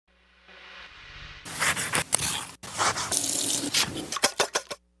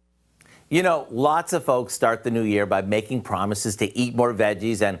You know, lots of folks start the new year by making promises to eat more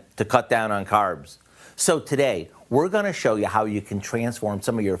veggies and to cut down on carbs. So today, we're going to show you how you can transform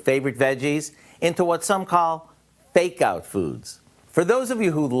some of your favorite veggies into what some call fake-out foods. For those of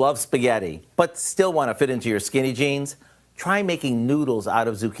you who love spaghetti but still want to fit into your skinny jeans, try making noodles out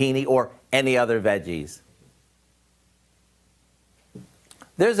of zucchini or any other veggies.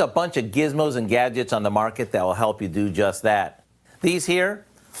 There's a bunch of gizmos and gadgets on the market that will help you do just that. These here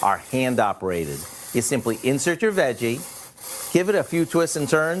are hand-operated. You simply insert your veggie, give it a few twists and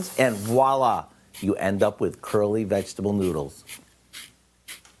turns, and voila, you end up with curly vegetable noodles.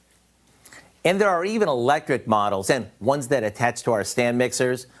 And there are even electric models and ones that attach to our stand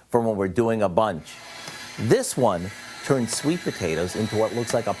mixers for when we're doing a bunch. This one turns sweet potatoes into what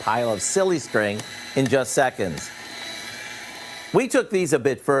looks like a pile of silly string in just seconds. We took these a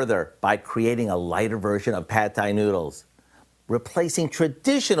bit further by creating a lighter version of pad thai noodles, replacing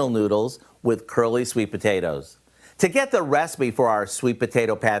traditional noodles with curly sweet potatoes. To get the recipe for our sweet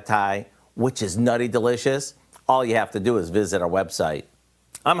potato pad thai, which is nutty delicious, all you have to do is visit our website.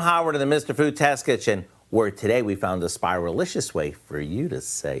 I'm Howard in the Mr. Food Test Kitchen, where today we found a spiralicious way for you to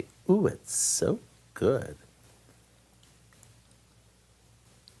say, ooh, it's so good.